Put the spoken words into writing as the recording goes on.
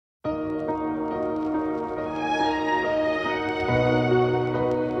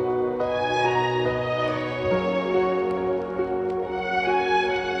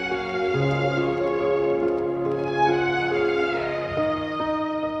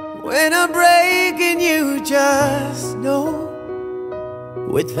When I'm breaking, you just know,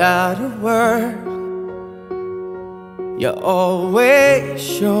 without a word, you always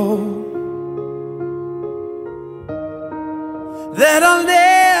show that I'll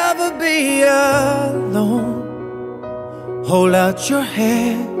never be alone. Hold out your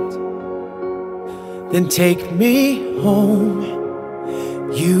hand, then take me home.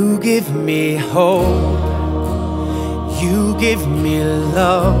 You give me hope, you give me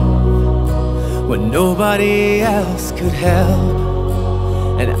love when nobody else could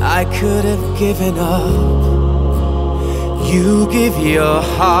help, and I could have given up. You give your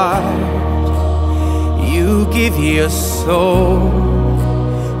heart, you give your soul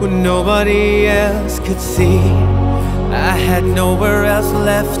when nobody else could see. I had nowhere else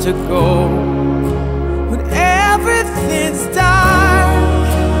left to go. When everything's dark,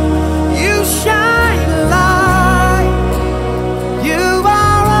 you shine a light. You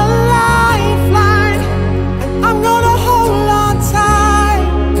are a lifeline, and I'm gonna hold on tight.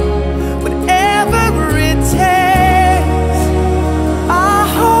 Whatever it takes, I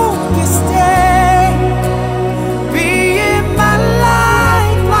hope you stay. Being my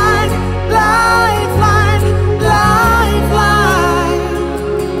lifeline, lifeline, lifeline.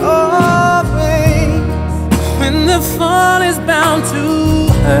 Always. When the fall is bound to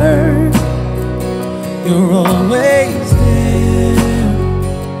hurt, you're always there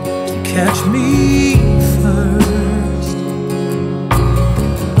to catch me first.